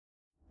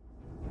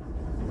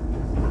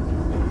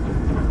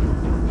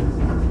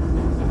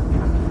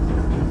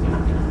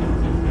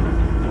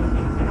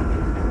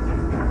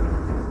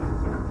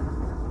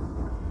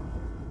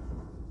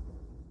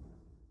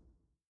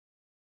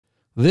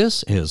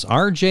This is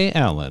R.J.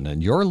 Allen,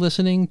 and you're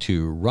listening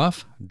to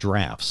Rough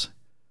Drafts.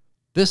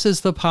 This is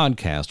the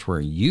podcast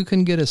where you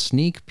can get a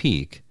sneak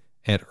peek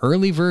at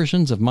early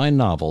versions of my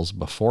novels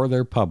before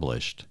they're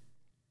published.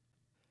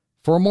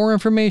 For more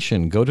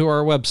information, go to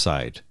our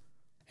website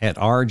at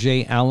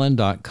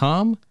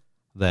rjallen.com.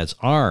 That's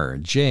rjallan.com.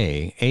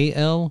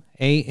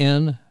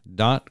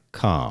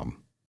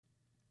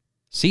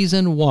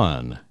 Season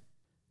 1,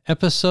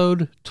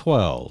 Episode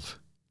 12.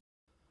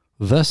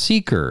 The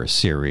Seeker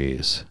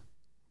Series.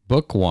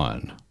 Book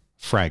 1,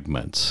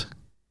 Fragments.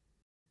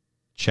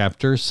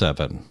 Chapter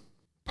 7,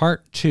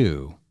 Part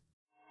 2.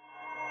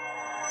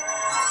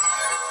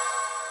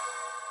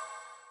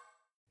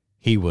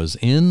 He was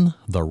in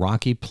the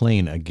rocky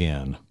plain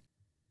again,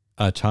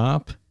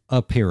 atop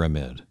a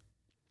pyramid.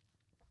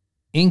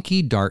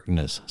 Inky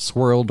darkness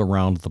swirled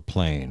around the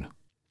plain,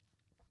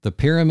 the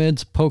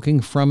pyramids poking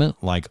from it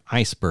like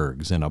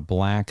icebergs in a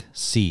black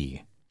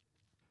sea.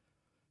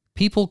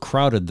 People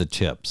crowded the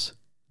tips,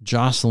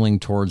 jostling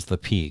towards the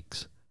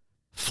peaks,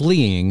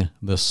 fleeing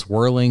the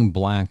swirling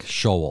black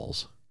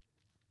shoals.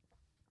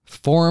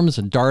 Forms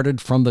darted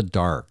from the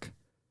dark,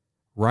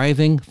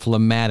 writhing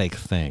phlegmatic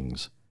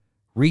things,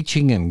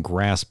 reaching and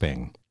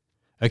grasping,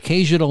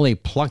 occasionally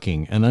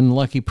plucking an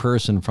unlucky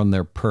person from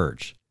their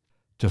perch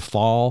to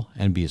fall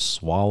and be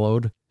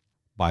swallowed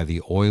by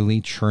the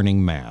oily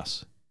churning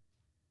mass.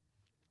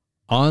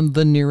 On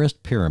the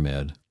nearest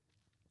pyramid,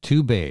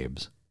 two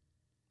babes,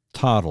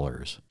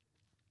 toddlers,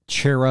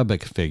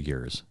 cherubic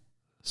figures,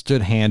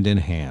 stood hand in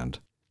hand,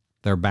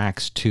 their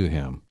backs to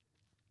him.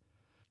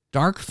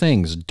 Dark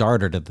things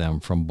darted at them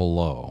from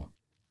below,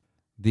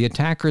 the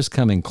attackers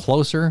coming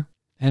closer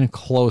and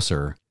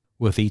closer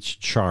with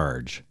each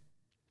charge.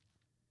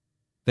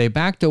 They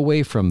backed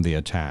away from the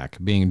attack,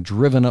 being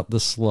driven up the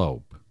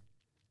slope.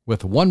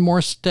 With one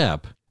more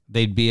step,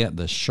 they'd be at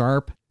the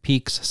sharp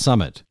peak's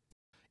summit,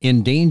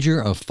 in danger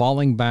of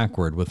falling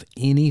backward with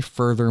any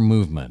further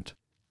movement.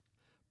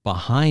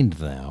 Behind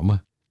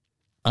them,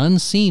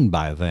 unseen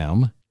by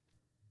them,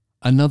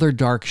 another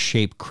dark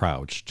shape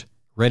crouched,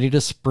 ready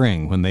to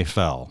spring when they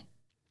fell.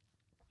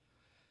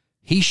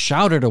 He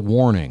shouted a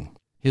warning,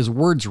 his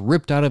words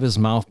ripped out of his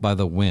mouth by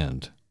the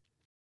wind.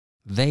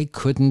 They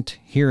couldn't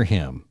hear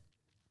him.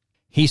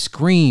 He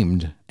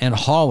screamed and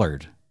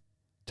hollered,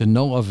 to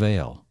no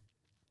avail.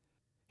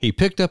 He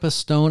picked up a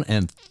stone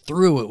and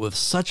threw it with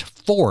such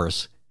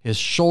force his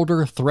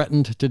shoulder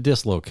threatened to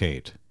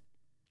dislocate.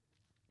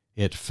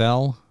 It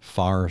fell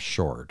far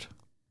short.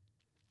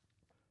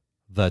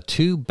 The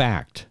two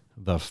backed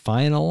the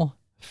final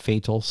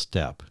fatal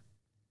step.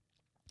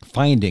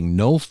 Finding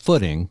no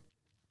footing,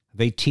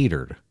 they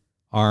teetered,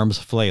 arms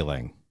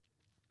flailing.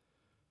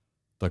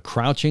 The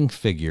crouching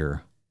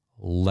figure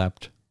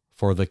leapt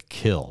for the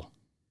kill.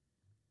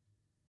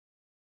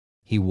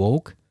 He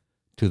woke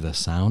to the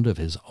sound of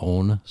his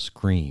own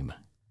scream.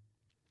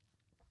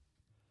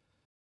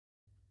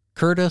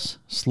 Curtis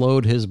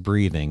slowed his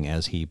breathing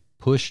as he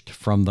pushed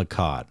from the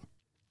cot.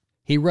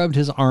 He rubbed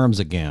his arms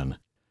again,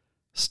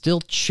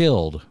 still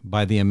chilled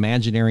by the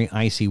imaginary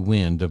icy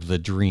wind of the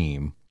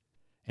dream,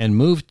 and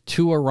moved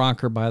to a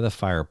rocker by the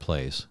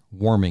fireplace,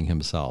 warming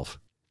himself.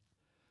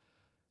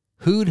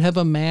 Who'd have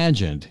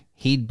imagined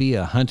he'd be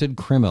a hunted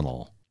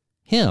criminal?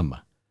 Him,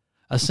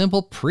 a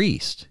simple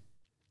priest.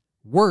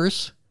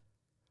 Worse,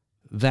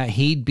 that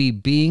he'd be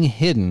being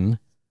hidden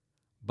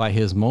by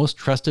his most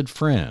trusted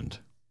friend,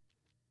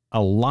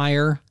 a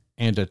liar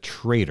and a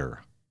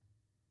traitor.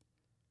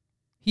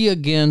 He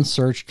again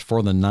searched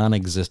for the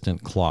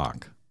non-existent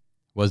clock.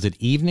 Was it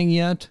evening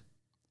yet?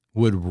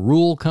 Would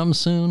Reuel come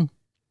soon?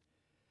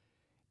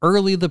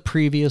 Early the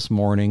previous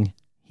morning,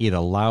 he had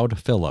allowed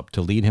Philip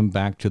to lead him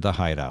back to the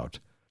hideout,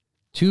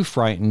 too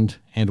frightened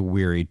and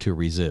wearied to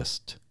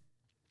resist.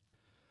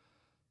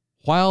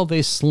 While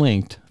they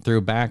slinked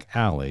through back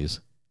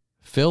alleys,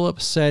 Philip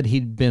said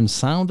he'd been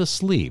sound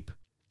asleep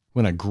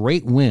when a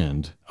great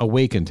wind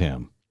awakened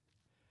him.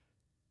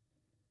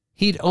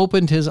 He'd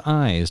opened his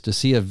eyes to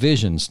see a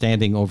vision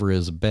standing over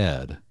his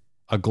bed,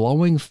 a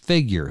glowing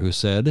figure who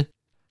said,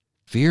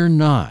 "Fear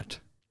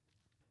not,"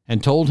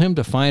 and told him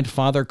to find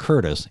Father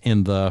Curtis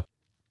in the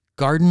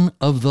Garden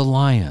of the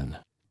Lion.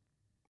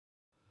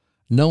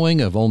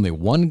 Knowing of only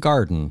one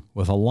garden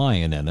with a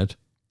lion in it,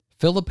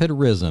 Philip had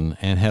risen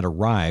and had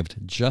arrived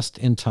just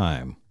in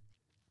time.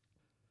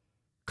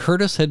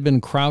 Curtis had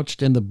been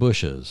crouched in the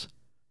bushes,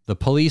 the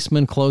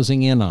policeman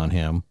closing in on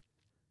him,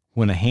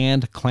 when a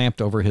hand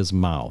clamped over his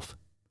mouth.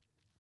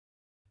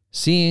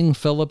 Seeing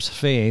Philip's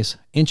face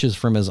inches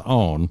from his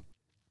own,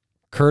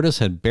 Curtis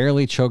had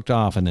barely choked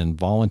off an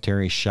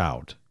involuntary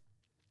shout.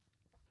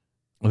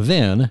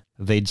 Then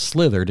they'd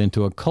slithered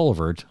into a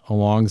culvert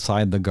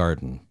alongside the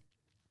garden.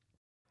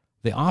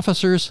 The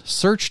officers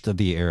searched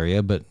the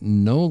area, but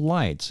no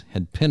lights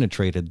had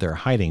penetrated their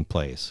hiding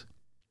place.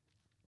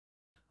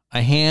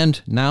 A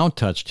hand now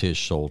touched his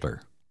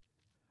shoulder.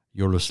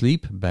 "You're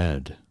asleep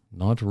bad,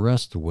 not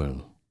rest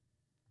well."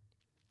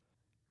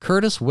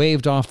 Curtis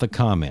waved off the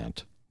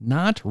comment,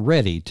 not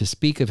ready to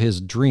speak of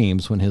his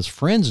dreams when his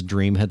friend's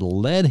dream had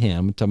led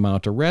him to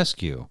mount a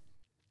rescue.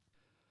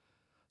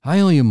 "I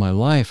owe you my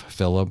life,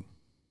 Philip."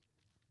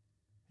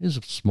 "It's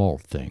a small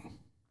thing."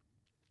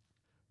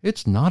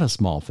 "It's not a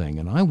small thing,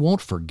 and I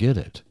won't forget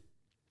it."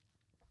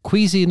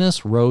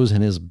 Queasiness rose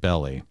in his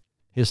belly.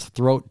 His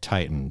throat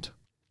tightened.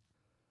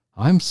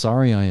 "I'm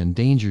sorry I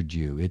endangered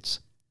you. It's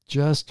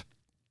just,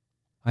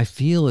 I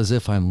feel as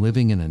if I'm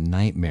living in a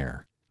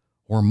nightmare,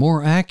 or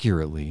more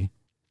accurately,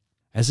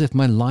 as if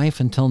my life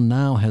until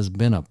now has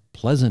been a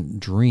pleasant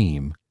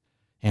dream,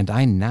 and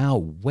I now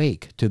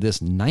wake to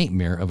this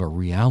nightmare of a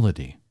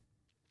reality."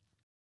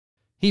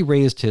 He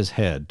raised his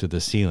head to the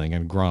ceiling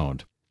and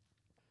groaned.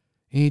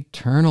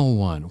 "Eternal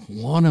One,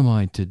 what am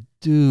I to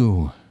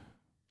do?"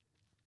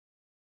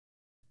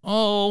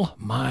 "Oh,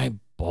 my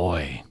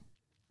boy,"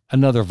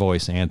 another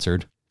voice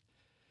answered.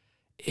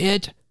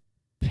 "It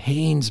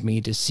pains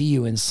me to see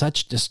you in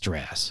such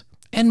distress,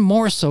 and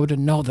more so to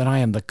know that I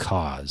am the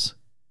cause."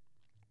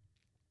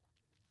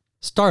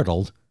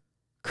 Startled,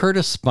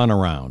 Curtis spun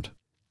around.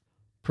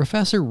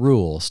 Professor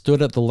Reuel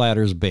stood at the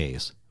ladder's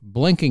base,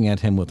 blinking at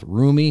him with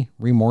rheumy,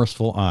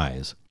 remorseful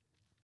eyes.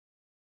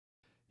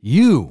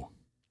 "You!"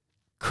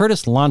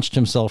 Curtis launched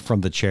himself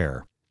from the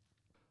chair.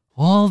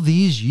 "All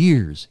these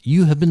years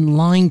you have been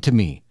lying to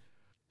me.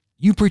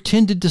 You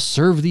pretended to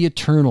serve the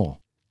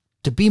Eternal,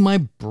 to be my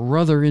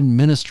brother in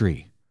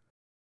ministry.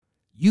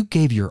 You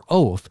gave your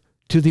oath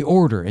to the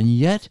order, and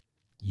yet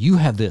you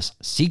have this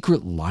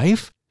secret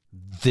life?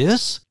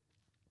 This?"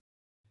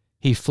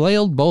 He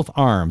flailed both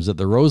arms at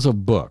the rows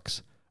of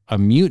books, a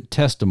mute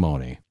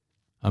testimony,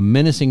 a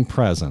menacing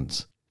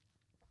presence,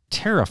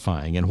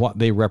 terrifying in what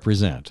they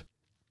represent.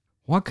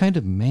 What kind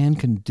of man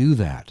can do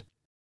that?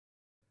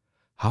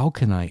 How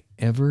can I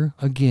ever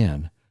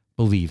again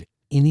believe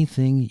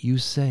anything you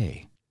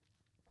say?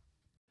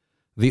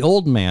 The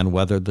old man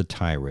weathered the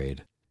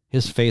tirade,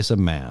 his face a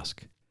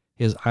mask,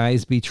 his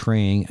eyes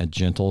betraying a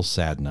gentle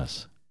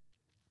sadness.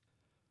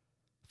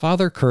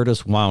 Father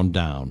Curtis wound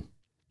down,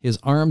 his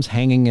arms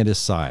hanging at his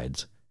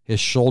sides, his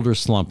shoulders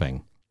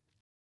slumping.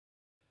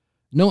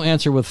 No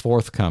answer was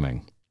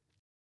forthcoming.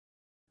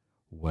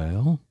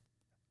 "Well,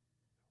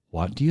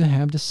 what do you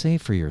have to say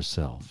for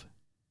yourself?"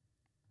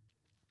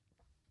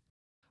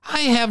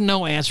 "I have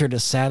no answer to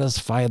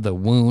satisfy the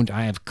wound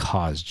I have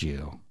caused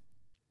you."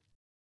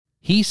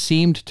 He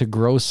seemed to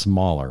grow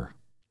smaller,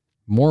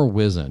 more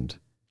wizened,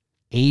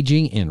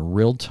 aging in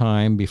real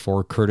time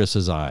before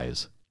Curtis's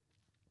eyes.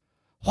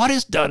 "What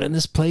is done in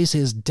this place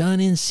is done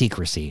in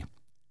secrecy,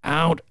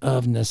 out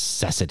of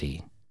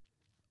necessity.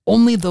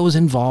 Only those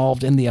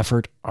involved in the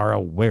effort are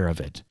aware of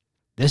it.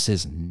 This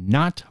is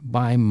not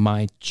by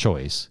my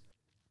choice,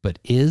 but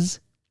is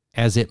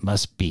as it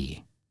must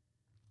be."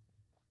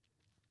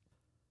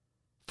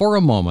 For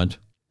a moment,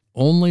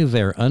 only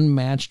their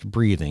unmatched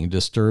breathing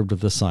disturbed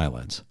the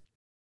silence.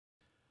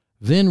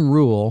 Then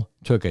Reuel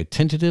took a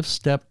tentative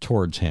step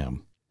towards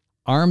him,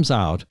 arms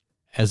out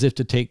as if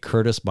to take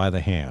Curtis by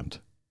the hand.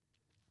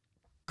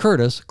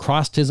 Curtis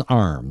crossed his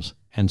arms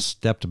and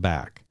stepped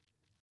back.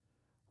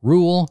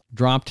 Reuel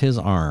dropped his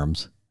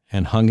arms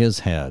and hung his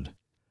head,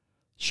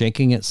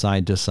 shaking it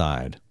side to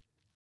side.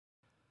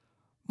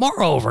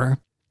 "Moreover,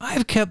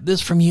 I've kept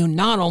this from you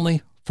not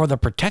only for the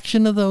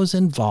protection of those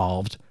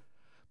involved,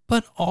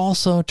 but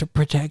also to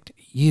protect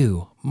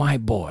you, my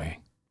boy."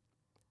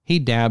 He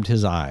dabbed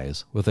his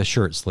eyes with a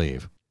shirt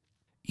sleeve.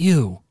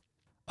 "You,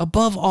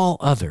 above all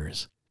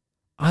others,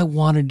 I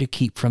wanted to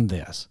keep from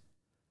this,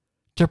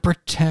 to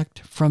protect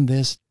from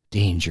this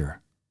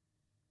danger."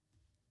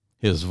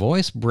 His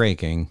voice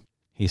breaking,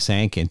 he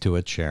sank into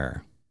a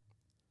chair.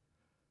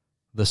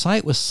 The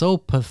sight was so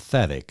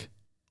pathetic,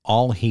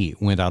 all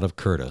heat went out of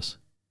Curtis.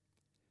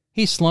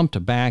 He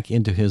slumped back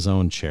into his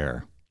own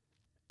chair,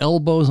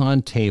 elbows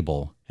on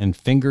table and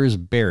fingers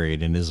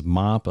buried in his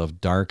mop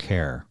of dark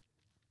hair.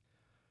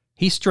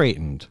 He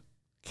straightened,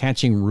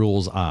 catching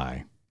Reuel's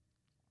eye.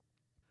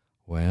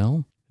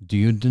 "Well, do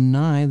you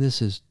deny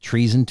this is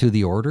treason to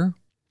the order?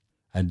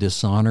 A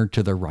dishonor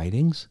to the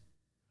writings?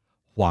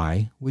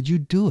 Why would you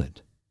do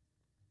it?"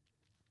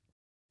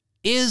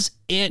 "Is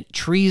it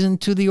treason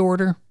to the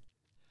order?"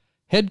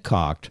 Head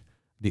cocked,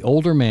 the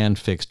older man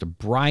fixed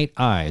bright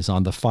eyes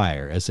on the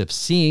fire as if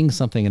seeing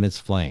something in its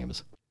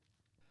flames.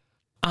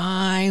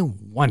 "I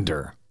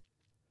wonder.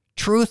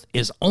 Truth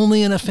is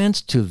only an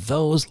offense to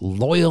those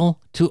loyal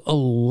to a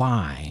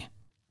lie.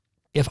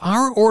 If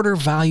our order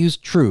values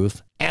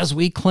truth as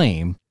we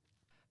claim,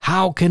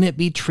 how can it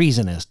be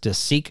treasonous to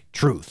seek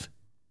truth?"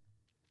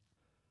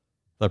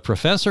 The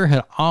professor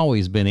had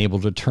always been able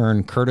to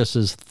turn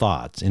Curtis's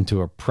thoughts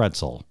into a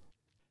pretzel,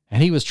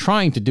 and he was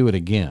trying to do it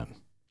again.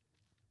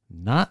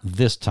 Not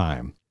this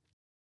time.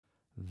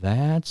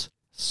 "That's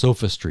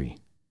sophistry."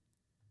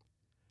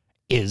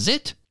 "Is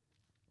it?"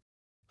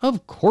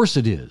 "Of course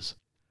it is."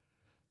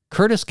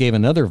 Curtis gave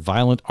another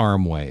violent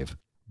arm wave,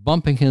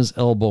 bumping his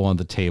elbow on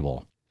the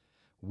table.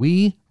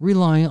 "We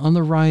rely on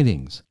the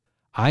writings.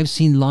 I've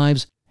seen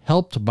lives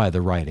helped by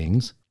the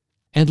writings,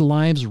 and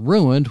lives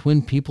ruined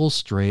when people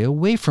stray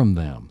away from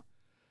them.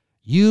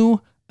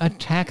 You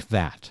attack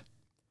that.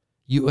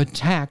 You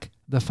attack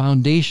the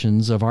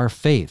foundations of our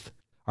faith,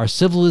 our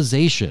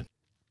civilization.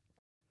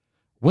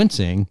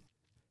 Wincing,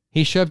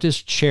 he shoved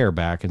his chair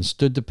back and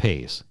stood to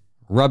pace,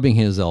 rubbing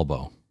his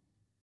elbow.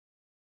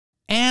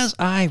 As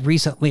I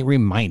recently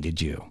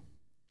reminded you.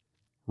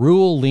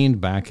 Reuel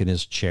leaned back in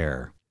his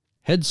chair,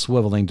 head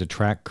swiveling to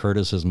track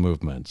Curtis's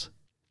movements.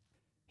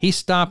 He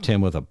stopped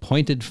him with a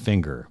pointed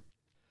finger.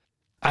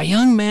 A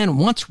young man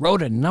once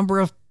wrote a number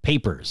of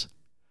papers.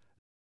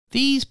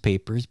 These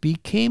papers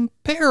became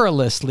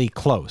perilously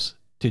close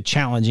to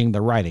challenging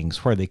the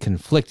writings where they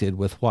conflicted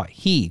with what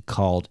he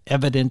called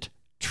evident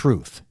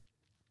truth.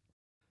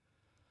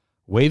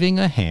 Waving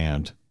a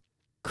hand,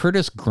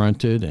 Curtis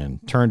grunted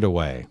and turned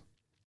away.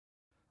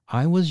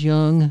 I was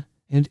young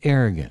and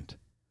arrogant.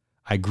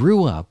 I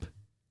grew up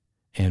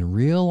and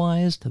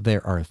realized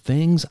there are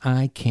things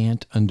I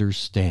can't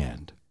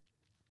understand.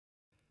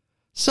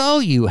 So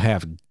you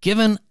have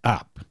given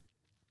up.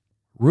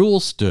 Reuel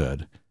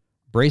stood,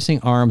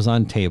 bracing arms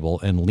on table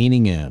and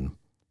leaning in,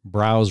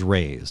 brows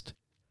raised.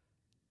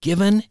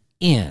 Given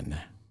in.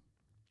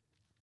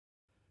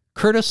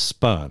 Curtis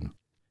spun,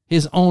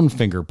 his own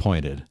finger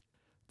pointed,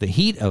 the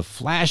heat of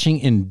flashing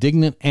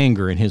indignant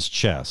anger in his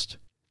chest.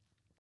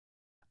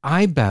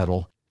 I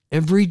battle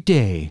every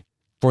day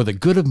for the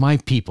good of my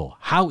people.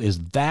 How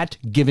is that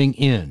giving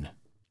in?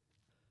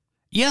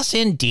 Yes,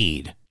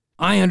 indeed.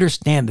 I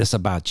understand this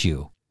about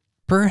you,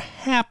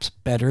 perhaps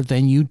better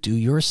than you do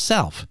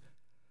yourself.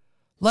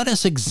 Let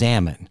us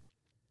examine.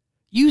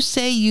 You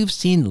say you've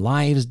seen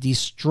lives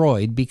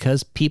destroyed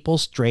because people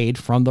strayed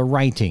from the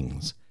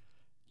writings.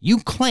 You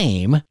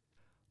claim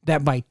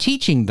that by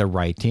teaching the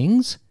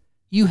writings,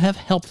 you have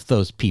helped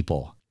those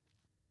people.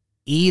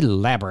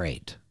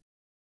 Elaborate.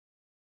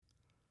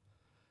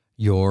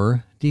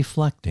 You're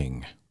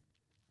deflecting.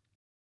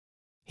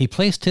 He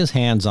placed his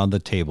hands on the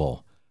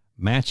table,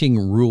 matching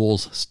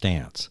Reuel's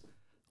stance,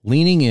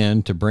 leaning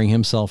in to bring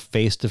himself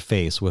face to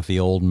face with the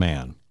old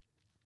man.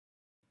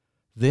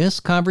 This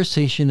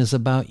conversation is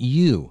about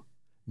you,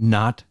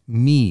 not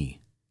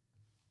me.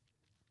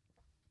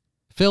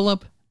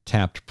 Philip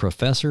tapped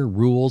Professor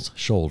Reuel's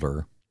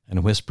shoulder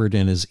and whispered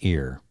in his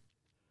ear.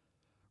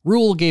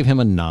 Reuel gave him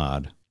a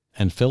nod,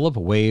 and Philip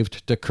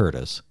waved to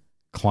Curtis,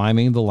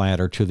 climbing the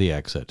ladder to the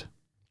exit.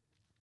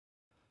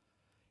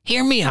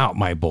 Hear me out,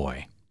 my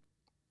boy.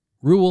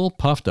 Reuel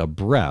puffed a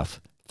breath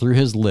through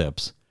his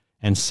lips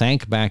and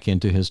sank back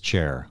into his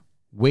chair,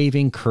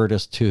 waving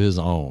Curtis to his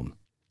own.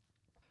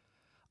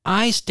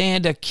 I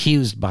stand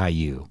accused by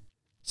you,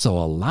 so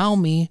allow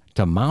me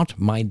to mount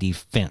my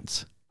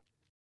defense.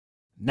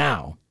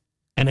 Now,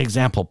 an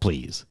example,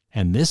 please,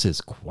 and this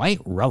is quite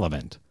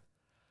relevant.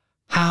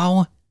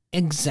 How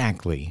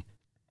exactly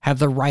have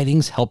the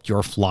writings helped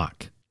your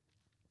flock?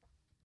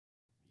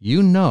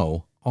 You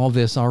know all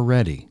this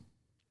already.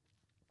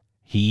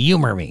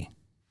 Humor me.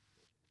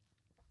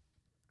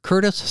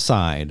 Curtis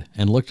sighed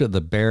and looked at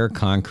the bare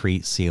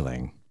concrete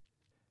ceiling.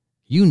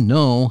 You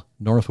know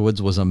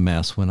Northwoods was a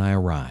mess when I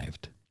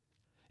arrived.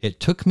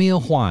 It took me a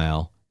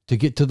while to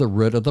get to the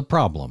root of the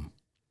problem.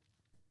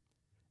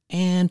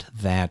 And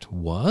that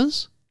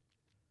was?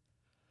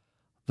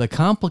 The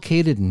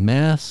complicated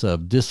mess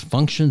of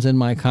dysfunctions in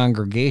my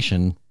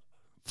congregation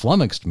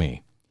flummoxed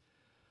me.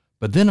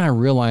 But then I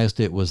realized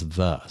it was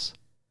thus.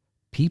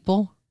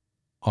 People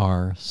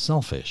are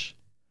selfish.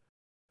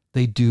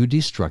 They do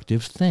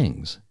destructive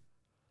things.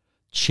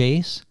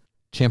 Chase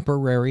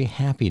temporary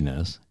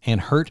happiness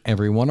and hurt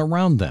everyone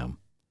around them.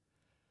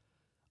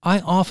 I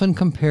often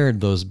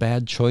compared those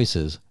bad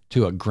choices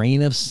to a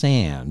grain of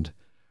sand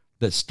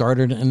that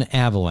started an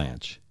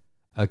avalanche,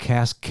 a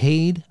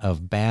cascade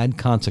of bad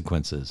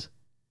consequences.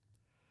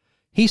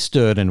 He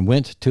stood and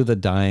went to the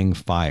dying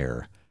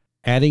fire,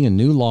 adding a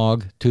new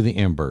log to the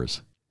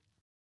embers.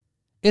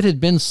 It had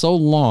been so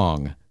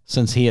long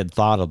since he had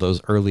thought of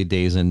those early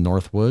days in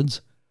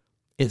Northwoods.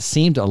 It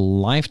seemed a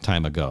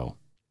lifetime ago.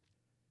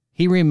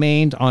 He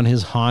remained on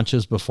his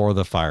haunches before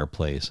the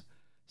fireplace,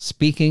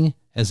 speaking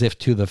as if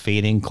to the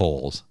fading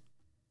coals.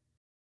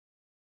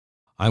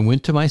 I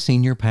went to my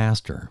senior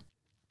pastor,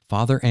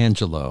 Father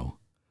Angelo,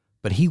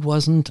 but he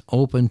wasn't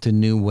open to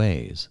new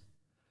ways,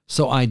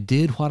 so I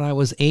did what I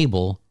was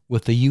able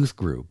with the youth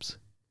groups.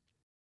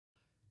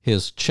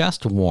 His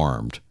chest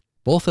warmed,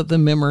 both at the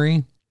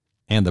memory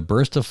and the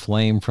burst of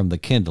flame from the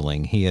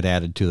kindling he had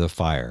added to the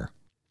fire,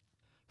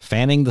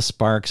 fanning the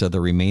sparks of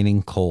the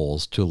remaining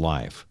coals to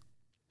life.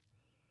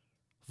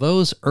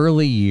 Those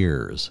early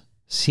years,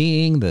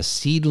 seeing the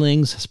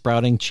seedlings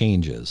sprouting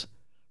changes,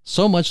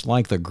 so much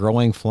like the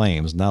growing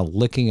flames now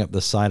licking up the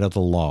side of the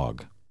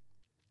log.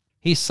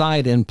 He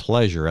sighed in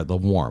pleasure at the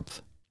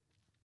warmth.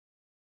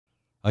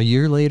 A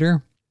year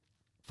later,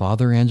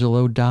 Father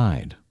Angelo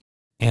died,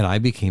 and I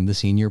became the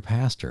senior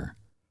pastor,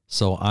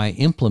 so I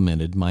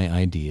implemented my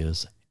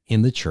ideas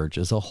in the church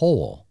as a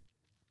whole.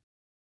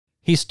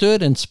 He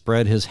stood and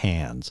spread his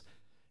hands.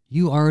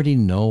 You already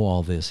know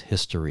all this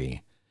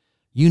history.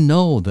 You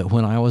know that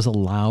when I was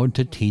allowed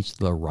to teach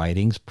the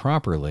writings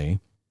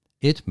properly,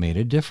 it made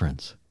a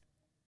difference.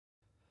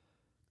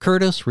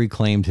 Curtis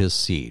reclaimed his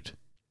seat.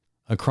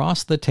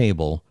 Across the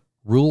table,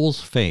 Reuel's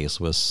face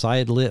was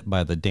side-lit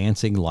by the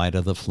dancing light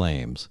of the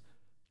flames,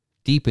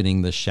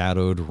 deepening the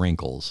shadowed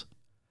wrinkles.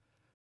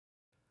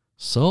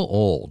 So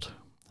old,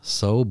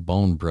 so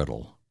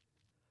bone-brittle.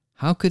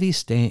 How could he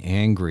stay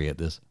angry at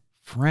this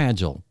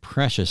fragile,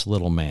 precious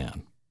little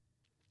man?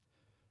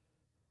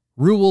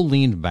 Reuel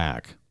leaned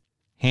back,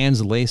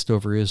 hands laced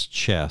over his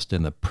chest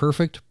in the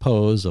perfect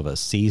pose of a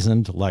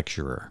seasoned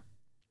lecturer.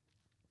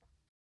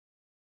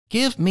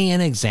 Give me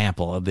an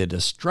example of the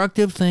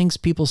destructive things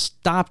people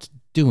stopped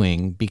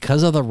doing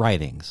because of the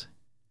writings.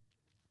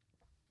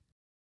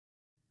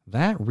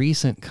 That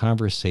recent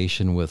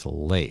conversation with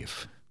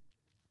Leif.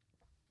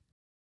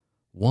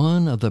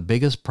 One of the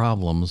biggest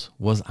problems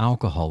was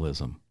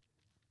alcoholism.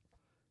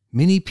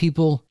 Many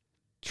people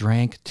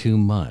drank too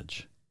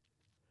much.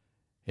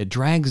 It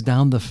drags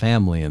down the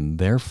family and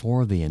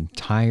therefore the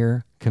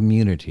entire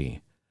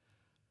community.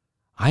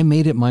 I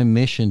made it my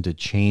mission to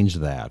change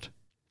that.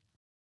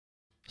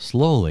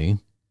 Slowly,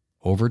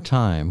 over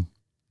time,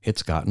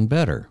 it's gotten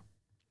better.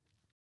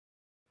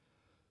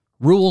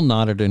 Reuel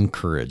nodded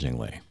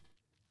encouragingly.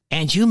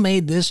 And you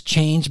made this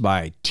change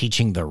by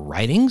teaching the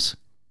writings?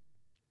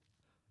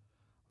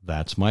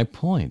 That's my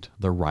point.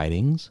 The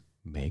writings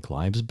make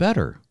lives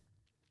better.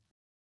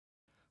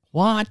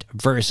 What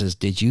verses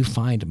did you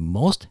find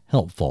most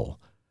helpful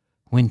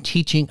when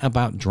teaching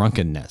about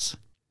drunkenness?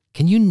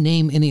 Can you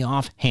name any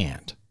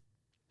offhand?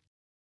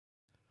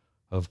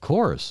 Of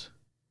course.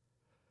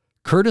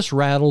 Curtis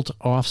rattled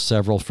off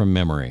several from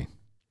memory.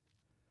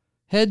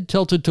 Head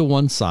tilted to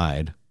one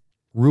side,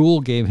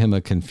 Reuel gave him a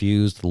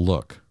confused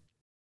look.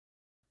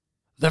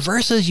 The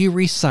verses you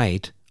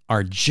recite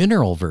are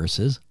general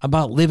verses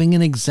about living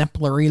an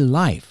exemplary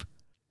life.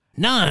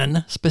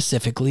 None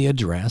specifically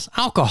address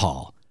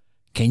alcohol.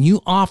 Can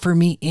you offer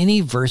me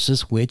any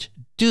verses which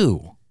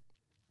do?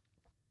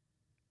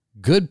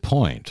 Good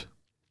point.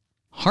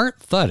 Heart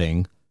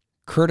thudding,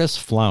 Curtis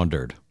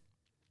floundered.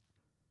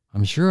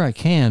 I'm sure I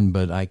can,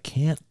 but I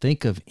can't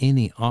think of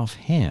any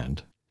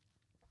offhand.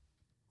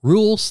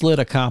 Reuel slid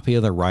a copy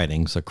of the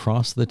writings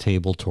across the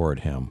table toward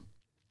him.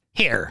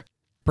 Here,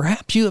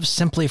 perhaps you have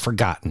simply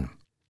forgotten.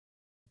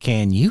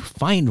 Can you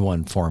find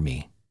one for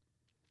me?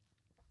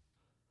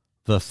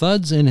 The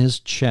thuds in his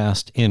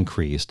chest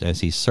increased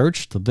as he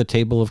searched the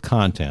table of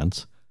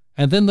contents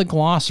and then the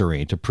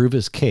glossary to prove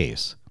his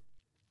case.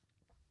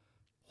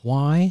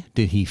 Why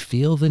did he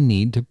feel the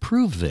need to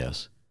prove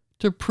this,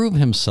 to prove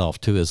himself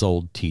to his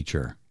old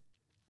teacher?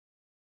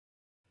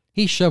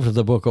 He shoved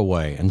the book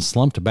away and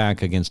slumped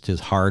back against his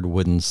hard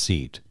wooden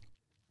seat.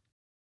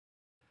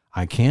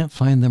 I can't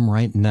find them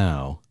right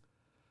now.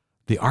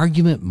 The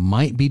argument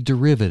might be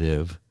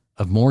derivative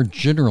of more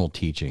general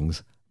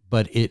teachings,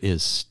 but it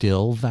is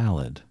still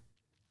valid.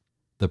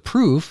 The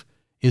proof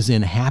is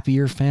in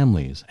happier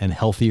families and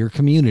healthier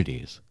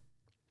communities.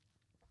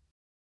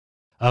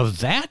 Of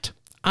that,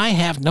 I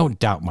have no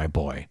doubt, my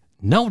boy.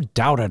 No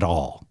doubt at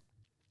all.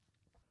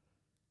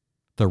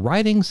 The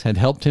writings had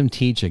helped him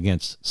teach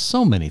against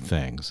so many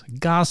things: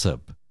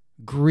 gossip,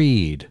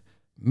 greed,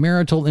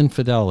 marital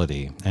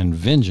infidelity, and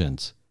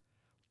vengeance.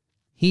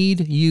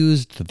 He'd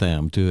used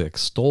them to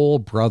extol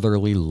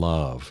brotherly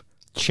love,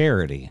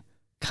 charity,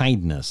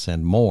 kindness,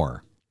 and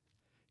more.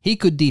 He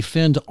could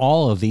defend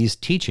all of these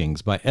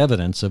teachings by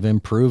evidence of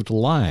improved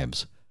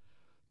lives.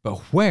 But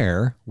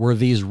where were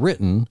these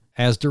written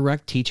as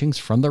direct teachings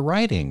from the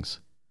writings?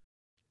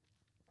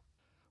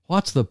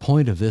 What's the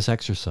point of this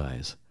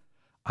exercise?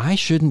 I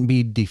shouldn't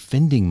be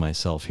defending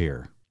myself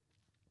here.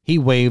 He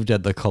waved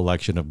at the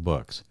collection of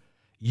books.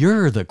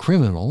 You're the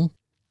criminal.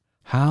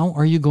 How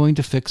are you going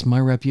to fix my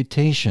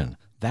reputation?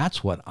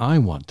 That's what I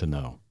want to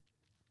know.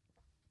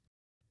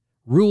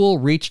 Reuel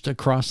reached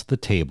across the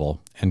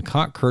table and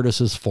caught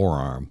Curtis's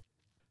forearm,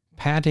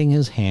 patting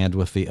his hand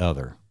with the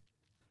other.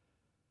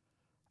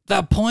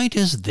 The point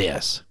is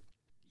this.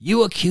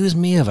 You accuse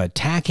me of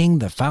attacking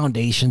the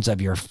foundations of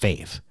your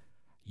faith.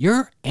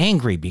 You're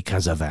angry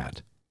because of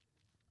that.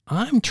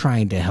 I'm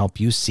trying to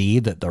help you see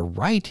that the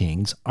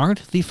writings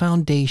aren't the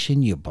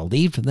foundation you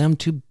believed them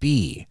to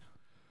be.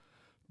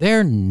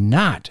 They're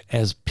not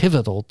as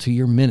pivotal to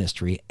your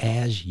ministry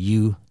as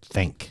you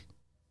think.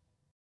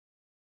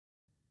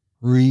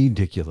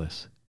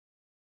 Ridiculous.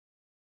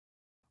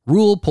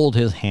 Reuel pulled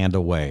his hand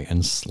away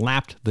and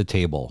slapped the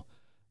table,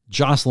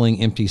 jostling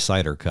empty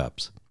cider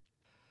cups.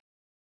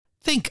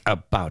 Think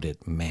about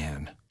it,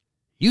 man.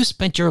 You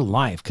spent your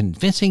life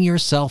convincing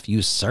yourself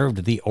you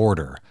served the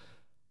order,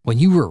 when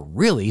you were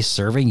really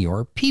serving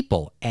your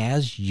people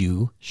as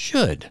you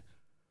should.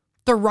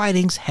 The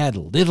writings had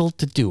little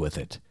to do with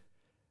it.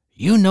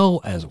 You know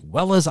as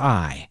well as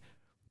I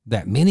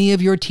that many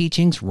of your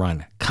teachings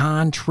run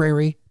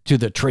contrary to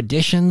the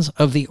traditions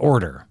of the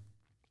order.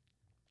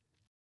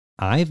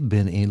 I've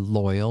been a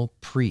loyal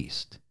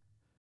priest.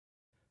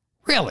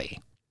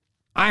 Really?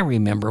 I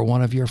remember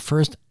one of your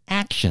first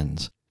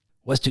actions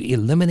was to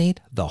eliminate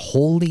the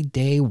Holy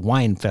Day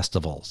wine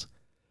festivals.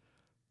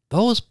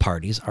 Those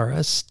parties are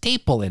a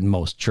staple in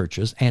most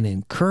churches and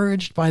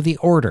encouraged by the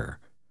order.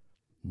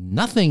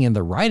 Nothing in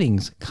the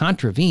writings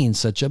contravenes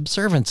such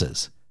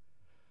observances.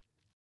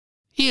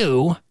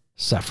 You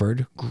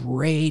suffered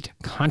great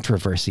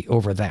controversy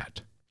over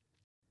that.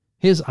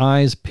 His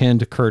eyes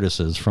pinned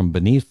Curtis's from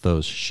beneath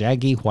those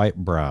shaggy white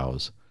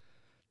brows.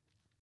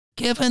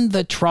 Given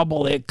the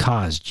trouble it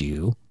caused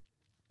you,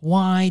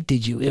 why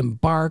did you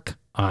embark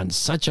on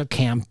such a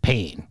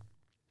campaign?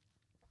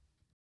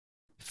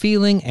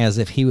 Feeling as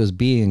if he was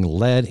being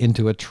led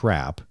into a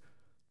trap,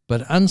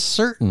 but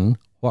uncertain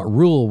what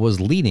Reuel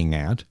was leading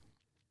at,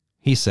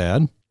 he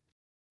said,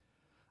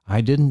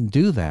 I didn't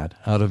do that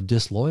out of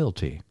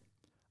disloyalty.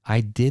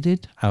 I did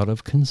it out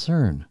of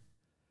concern.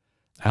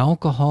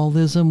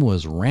 Alcoholism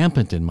was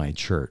rampant in my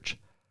church.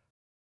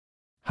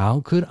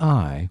 How could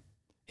I,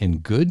 in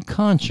good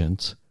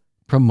conscience,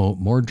 promote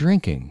more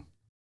drinking?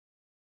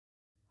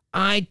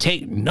 I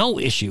take no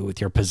issue with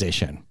your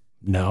position.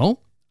 No,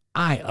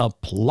 I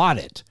applaud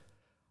it.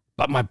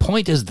 But my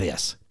point is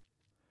this.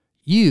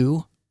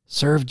 You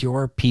served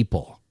your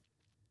people,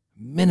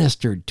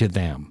 ministered to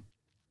them,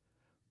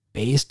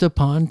 based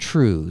upon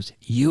truths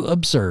you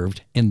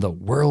observed in the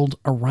world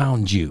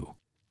around you.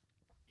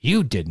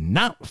 You did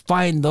not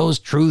find those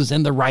truths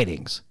in the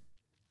writings.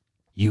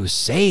 You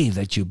say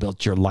that you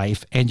built your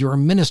life and your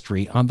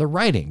ministry on the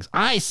writings.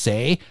 I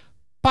say,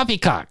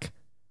 poppycock,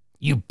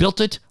 you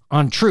built it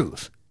on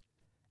truth,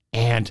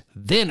 and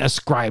then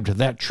ascribed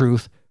that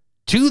truth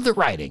to the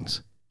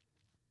writings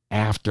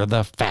after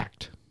the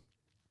fact.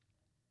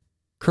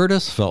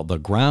 Curtis felt the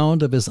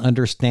ground of his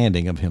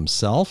understanding of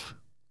himself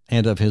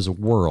and of his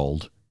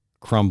world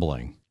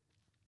crumbling.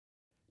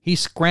 He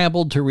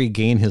scrambled to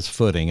regain his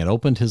footing and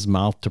opened his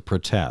mouth to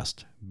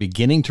protest,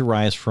 beginning to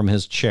rise from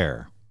his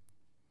chair.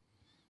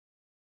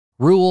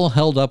 Reuel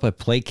held up a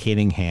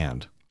placating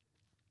hand.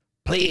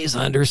 Please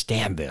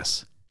understand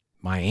this.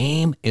 My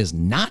aim is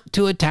not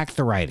to attack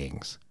the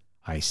writings.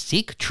 I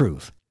seek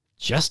truth,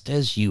 just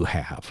as you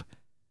have,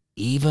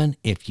 even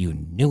if you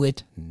knew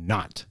it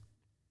not.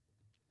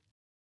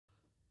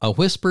 A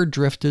whisper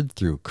drifted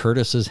through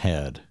Curtis's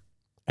head,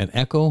 an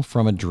echo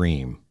from a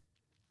dream.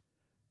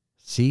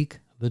 Seek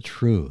the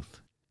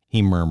truth,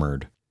 he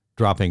murmured,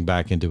 dropping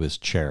back into his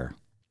chair.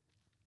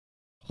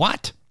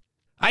 What?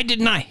 I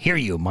did not hear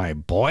you, my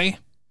boy.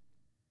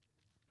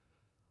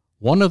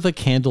 One of the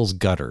candles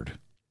guttered,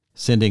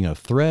 sending a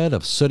thread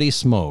of sooty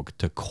smoke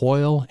to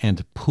coil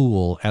and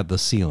pool at the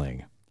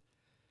ceiling.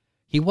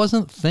 He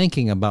wasn't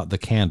thinking about the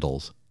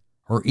candles,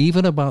 or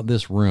even about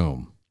this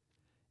room.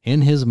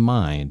 In his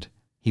mind,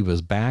 he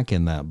was back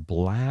in that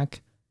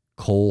black,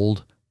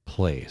 cold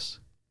place.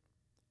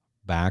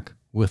 Back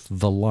with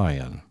the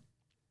lion.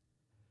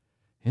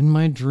 In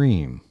my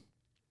dream.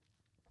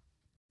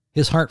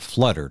 His heart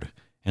fluttered,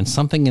 and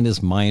something in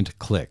his mind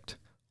clicked,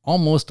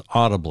 almost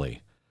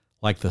audibly,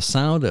 like the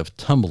sound of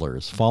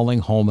tumblers falling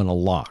home in a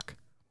lock.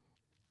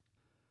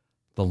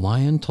 The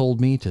lion told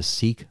me to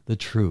seek the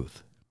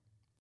truth.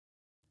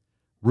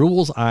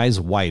 Reuel's eyes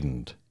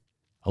widened,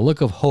 a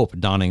look of hope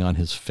dawning on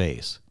his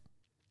face.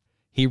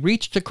 He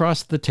reached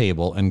across the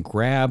table and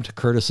grabbed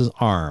Curtis's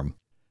arm,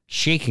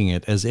 shaking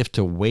it as if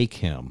to wake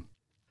him.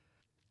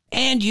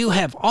 And you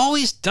have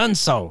always done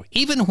so,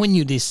 even when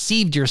you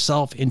deceived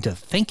yourself into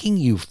thinking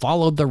you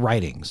followed the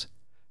writings.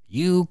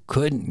 You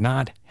could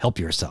not help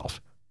yourself.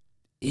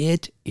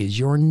 It is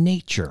your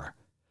nature.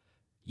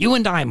 You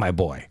and I, my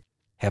boy,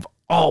 have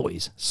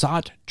always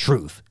sought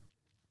truth,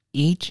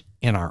 each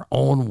in our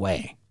own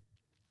way.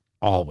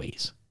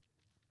 Always.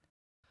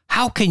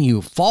 How can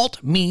you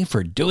fault me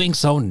for doing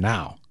so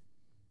now?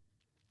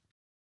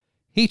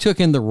 He took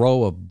in the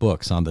row of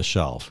books on the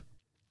shelf.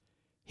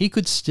 He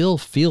could still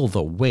feel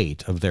the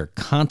weight of their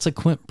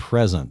consequent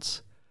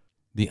presence,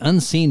 the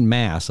unseen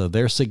mass of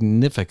their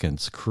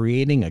significance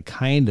creating a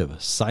kind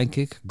of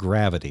psychic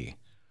gravity.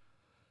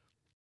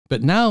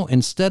 But now,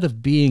 instead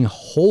of being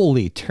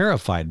wholly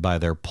terrified by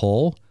their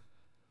pull,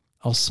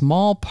 a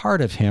small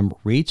part of him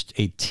reached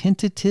a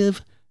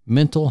tentative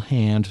mental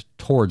hand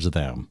towards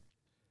them.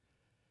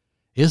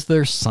 Is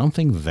there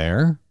something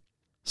there?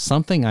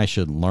 Something I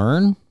should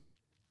learn?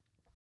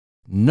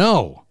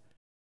 No!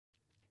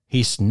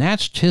 He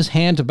snatched his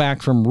hand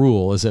back from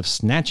Reuel as if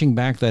snatching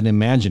back that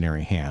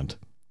imaginary hand.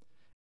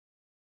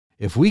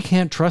 If we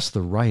can't trust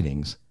the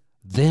writings,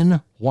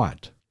 then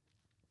what?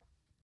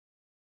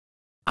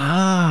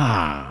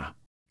 Ah,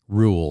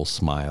 Reuel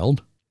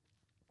smiled.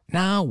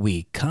 Now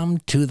we come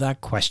to the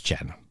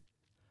question.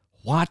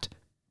 What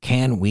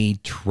can we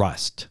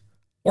trust?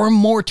 Or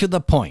more to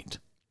the point,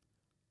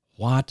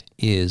 what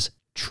is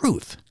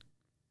truth?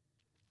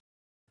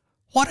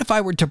 What if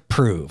I were to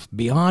prove,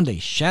 beyond a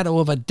shadow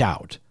of a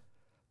doubt,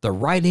 the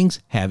writings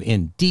have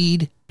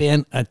indeed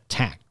been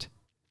attacked,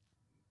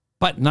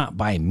 but not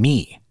by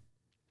me?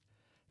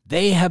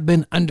 They have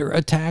been under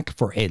attack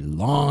for a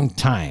long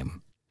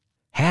time,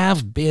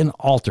 have been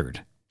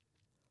altered.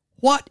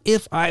 What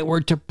if I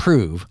were to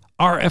prove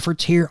our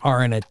efforts here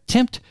are an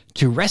attempt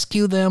to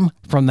rescue them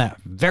from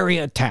that very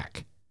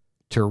attack,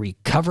 to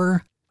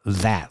recover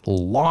that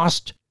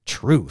lost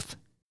truth?